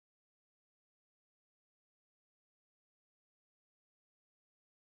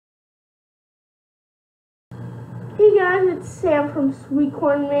guys, it's Sam from Sweet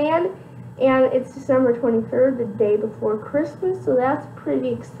Corn Man, and it's December 23rd, the day before Christmas, so that's pretty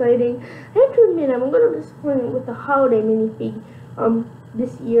exciting. I have to admit, I'm a little disappointed with the holiday minifig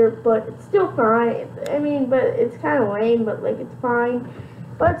this year, but it's still fine. I mean, but it's kind of lame, but like it's fine.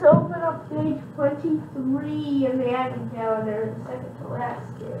 Let's open up day 23 in the advent calendar, the second to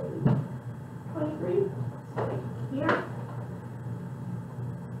last day. 23, right here.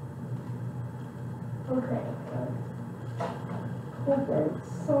 Okay, hope that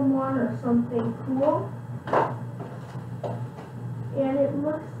it's someone or something cool. And it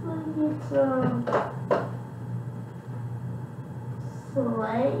looks like it's a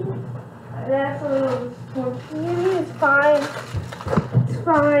sleigh. That's a little disappointing. I mean, it's fine. It's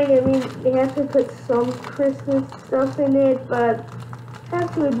fine. I mean, they have to put some Christmas stuff in it, but I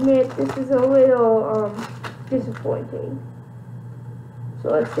have to admit this is a little disappointing. So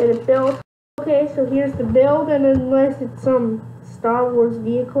let's get it built. Okay, so here's the build, and unless it's some Star Wars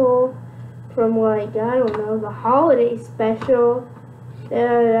vehicle from, like, I don't know, the holiday special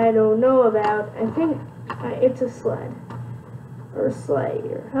that I don't know about, I think it's a sled, or sleigh,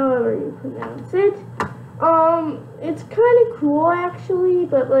 or however you pronounce it. It's kind of cool, actually,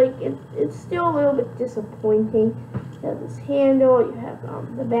 but, like, it's still a little bit disappointing. You have this handle, you have,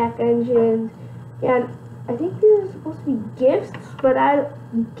 the back engines, and I think these are supposed to be gifts, but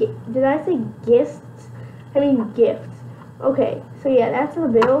did I say gifts? I mean gifts. Okay, so yeah, that's the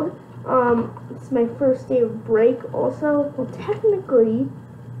build. It's my first day of break also. Well, technically,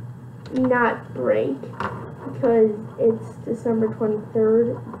 not break, because it's December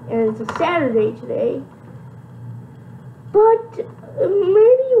 23rd, and it's a Saturday today. But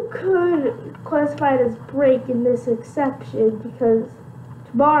maybe you could classify it as break in this exception, because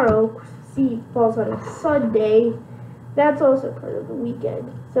tomorrow, see, falls on a Sunday. That's also part of the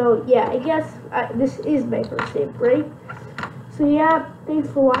weekend. So yeah, I guess this is my first day of break. So yeah, thanks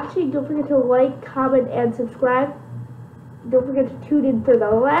for watching. Don't forget to like, comment, and subscribe. Don't forget to tune in for the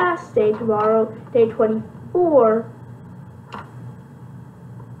last day tomorrow, day 24.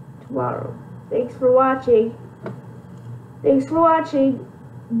 Tomorrow. Thanks for watching. Thanks for watching.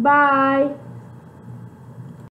 Bye.